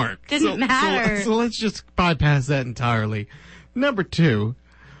 didn't work. Didn't matter. So let's just bypass that entirely. Number 2,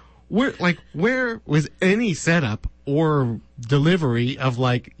 where was any setup or delivery of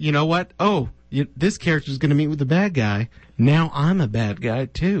like, you know what? Oh, this character's going to meet with the bad guy. Now I'm a bad guy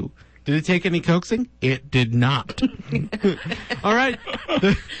too. Did it take any coaxing? It did not. All right.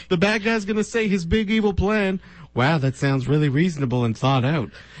 The bad guy's going to say his big evil plan. Wow, that sounds really reasonable and thought out.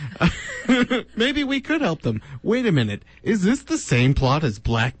 Maybe we could help them. Wait a minute. Is this the same plot as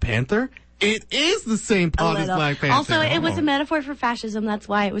Black Panther? It is the same plot as Little. Black Panther. Also, it was a metaphor for fascism. That's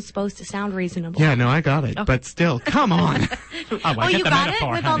why it was supposed to sound reasonable. Yeah, no, I got it. But still, come on. Oh, I Oh, get you the got metaphor,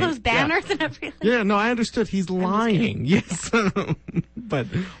 it? With honey. all those banners and everything? Yeah, no, I understood. He's lying. Yes. But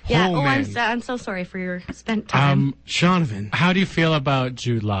Yeah. oh, man. I'm so sorry for your spent time. Shonovan. How do you feel about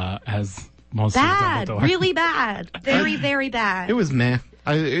Jude Law as Monsieur Bad, Dumbledore? really bad, very, very bad. It was meh.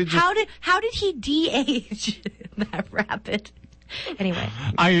 It just, How did he de-age that rapid? Anyway,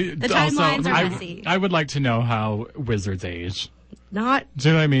 The timelines are messy. I would like to know how wizards age. not. Do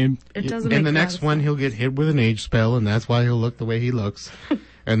you know what I mean? It doesn't. Make in the a lot next of one, sense. he'll get hit with an age spell, and that's why he'll look the way he looks.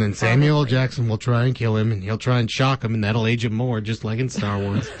 And then Samuel L. Jackson will try and kill him, and he'll try and shock him, and that'll age him more, just like in Star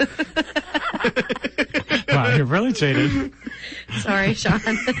Wars. Wow, you're really jaded. Sorry, Sean.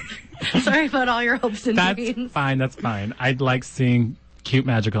 Sorry about all your hopes and That's dreams. fine. That's fine. I'd like seeing cute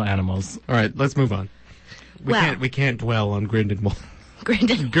magical animals. All right, let's move on. Well. We can't dwell on Grindelwald.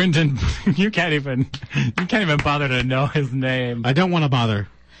 Granted, Grindelwald, you can't even bother to know his name. I don't want to bother.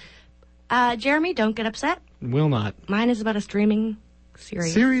 Jeremy, don't get upset. Will not. Mine is about a streaming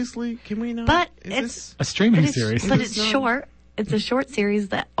series. Seriously, can we not? But Is it's A streaming but it's, series. but it's short. It's a short series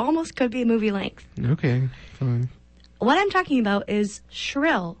that almost could be movie length. this... Okay, fine. What I'm talking about is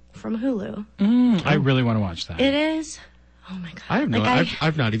Shrill from Hulu. I really want to watch that. It is. Oh my god! I have no. Like,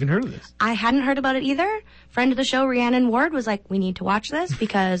 I've not even heard of this. I hadn't heard about it either. Friend of the show, Rhiannon Ward, was like, "We need to watch this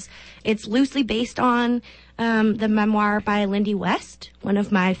because it's loosely based on the memoir by Lindy West, one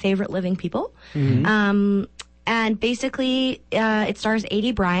of my favorite living people." And basically, it stars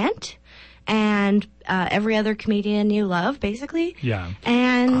Adie Bryant and every other comedian you love, basically. Yeah.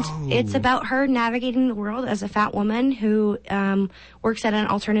 And it's about her navigating the world as a fat woman who works at an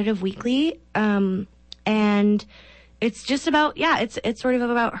alternative weekly. And it's just about, it's sort of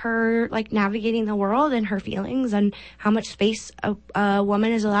about her like navigating the world and her feelings and how much space a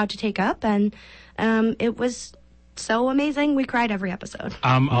woman is allowed to take up. And it was so amazing. We cried every episode.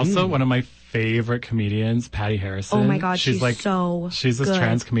 Also, one of my favorite comedians, Patty Harrison. Oh my God, she's like so she's this good.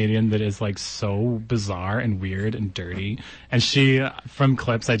 trans comedian that is like so bizarre and weird and dirty. And she, from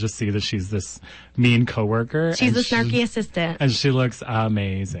clips, I just see that she's this mean coworker. She's and the snarky assistant. and she looks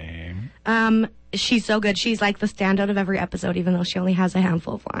amazing. She's so good. She's like the standout of every episode, even though she only has a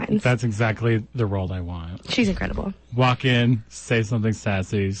handful of lines. That's exactly the role I want. She's incredible. Walk in, say something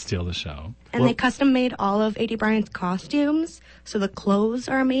sassy, steal the show. And they custom made all of Adie Bryant's costumes, so the clothes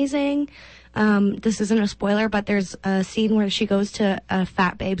are amazing. This isn't a spoiler, but there's a scene where she goes to a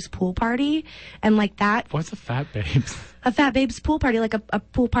Fat Babes pool party, and like that, What's a fat babes? a Fat Babes pool party, like a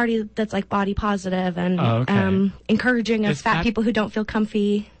pool party that's like body positive and Oh, okay. encouraging of Is fat fat- people who don't feel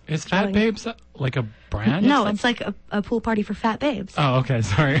comfy. Is Fat Going- Babes like a brand? or No, something? it's like a pool party for fat babes. Oh, okay.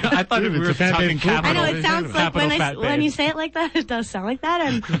 Sorry. I thought Dude, we it's were a Fat talking Babes pool capital. I know it sounds like capital fat when you babes. say it like that, it does sound like that.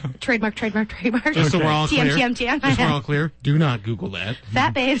 And trademark. Just so we're all clear. TM. Just so we're all clear. Do not Google that.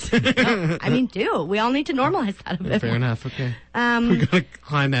 Fat babes. No, I mean, we all need to normalize that a bit Fair more. enough. Okay. We gotta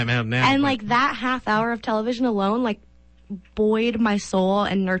climb that mountain now. And but- like that half hour of television alone, like buoyed my soul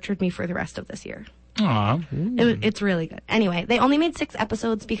and nurtured me for the rest of this year. Aw. It's really good. Anyway, they only made 6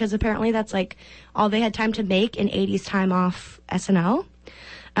 episodes because apparently that's like all they had time to make in 80's time off SNL.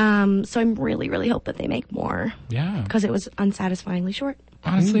 So I'm really, really hope that they make more Yeah. because it was unsatisfyingly short.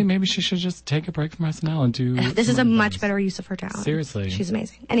 Honestly, maybe she should just take a break from SNL and do. This is a some much things. better use of her talent. Seriously. She's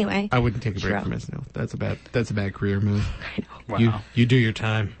amazing. Anyway, I wouldn't take a break Sure. from SNL. That's a bad career move. I know. Wow. You do your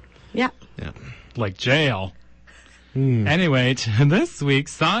time. Yeah. Yeah. Like jail. Anyway, this week,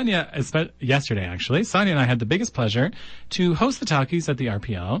 yesterday actually, Sonia and I had the biggest pleasure to host the talkies at the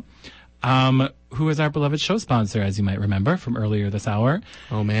RPL, who is our beloved show sponsor, as you might remember from earlier this hour.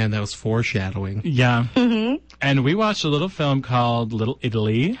 Oh man, that was foreshadowing. Yeah. And we watched a little film called Little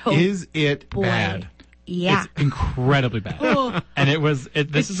Italy. Oh, Is it boy. bad? Yeah. It's incredibly bad. And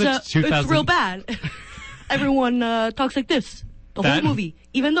this is a 2000. It's real bad. Everyone talks like this the That- whole movie,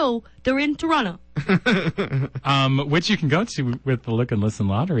 even though they're in Toronto. Which you can go to with the Look and Listen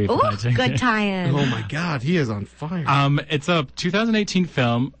lottery. If you Ooh, buy tickets. good tie-in. Oh my god, he is on fire. It's a 2018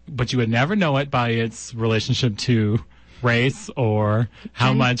 film, but you would never know it by its relationship to race or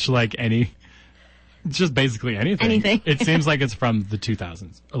how much just basically anything. Anything. It seems like it's from the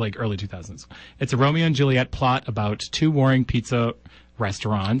 2000s, or like early 2000s. It's a Romeo and Juliet plot about 2 warring pizza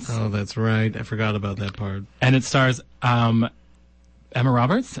restaurants, Oh, that's right. I forgot about that part. and it stars Emma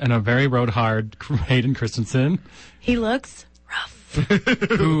Roberts and a very road-hard Hayden Christensen, He looks rough.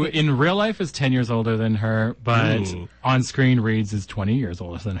 who in real life is 10 years older than her, but Ooh. on screen reads is 20 years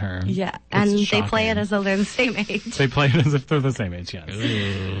older than her. Yeah, It's and they shocking. play it as though they're the same age. They play it as if they're the same age, yes.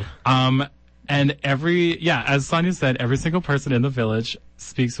 And as Sonia said, every single person in the village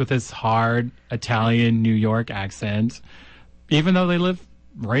speaks with this hard Italian New York accent, even though they live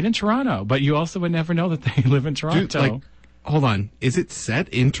right in Toronto. But you also would never know that they live in Toronto. Dude, like, hold on. Is it set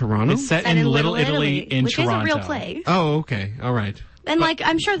in Toronto? It's set Set in Little Italy in which Toronto. is a real play. Oh, okay. All right. And like,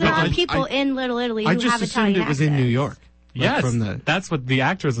 I'm sure there are people in Little Italy who I just have assumed Italian it was in New accents. York. Yes, that's what the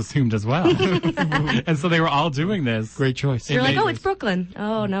actors assumed as well. And so they were all doing this. Great choice. You're like, oh, it's Brooklyn.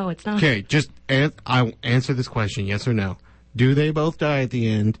 Oh, no, it's not. Okay, I'll answer this question, yes or no. Do they both die at the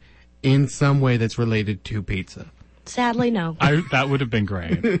end in some way that's related to pizza? Sadly, no. That would have been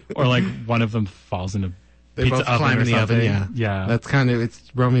great. Or like one of them falls in a They pizza both oven climb or in the oven, something. yeah. Yeah. That's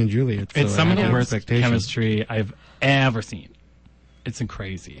it's Romeo and Juliet. It's so some of I the have worst expectations. chemistry I've ever seen. It's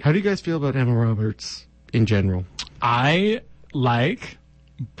crazy. How do you guys feel about Emma Roberts in general? I like,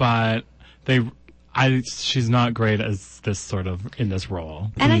 but she's not great as this sort of in this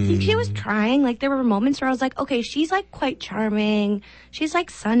role. And I think she was trying. Like, there were moments where I was like, okay, she's like quite charming. She's like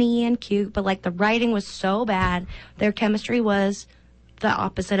sunny and cute, but like the writing was so bad. Their chemistry was the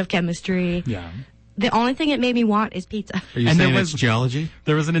opposite of chemistry. Yeah. The only thing it made me want is pizza. Are you And saying there it's was- geology?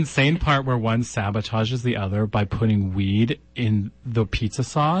 There was an insane part where one sabotages the other by putting weed in the pizza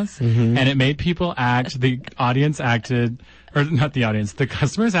sauce, and it made people act. The audience acted, or not the audience, the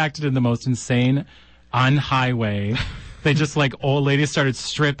customers acted in the most insane, on-high way. They just like old ladies started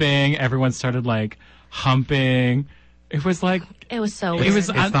stripping. Everyone started like humping. It was like It was so it weird. was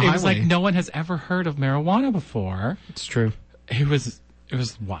the it was like highway. no one has ever heard of marijuana before. It's true. It was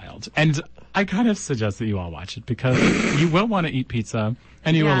wild. And I kind of suggest that you all watch it because you will want to eat pizza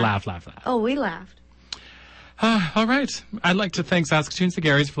and you will Yeah. laugh. Oh, we laughed. All right. I'd like to thank Saskatoon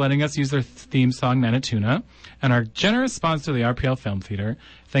Cigaries for letting us use their theme song, Manituna, and our generous sponsor, the RPL Film Theater.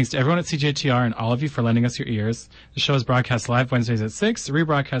 Thanks to everyone at CJTR and all of you for lending us your ears. The show is broadcast live Wednesdays at 6,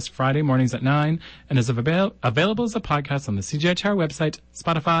 rebroadcast Friday mornings at 9, and is available as a podcast on the CJTR website,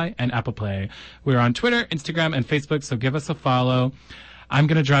 Spotify, and Apple Play. We're on Twitter, Instagram, and Facebook, so give us a follow. I'm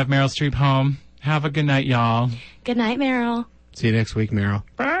going to drive Meryl Streep home. Have a good night, y'all. Good night, Meryl. See you next week, Meryl.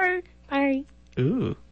 Bye. Bye. Ooh.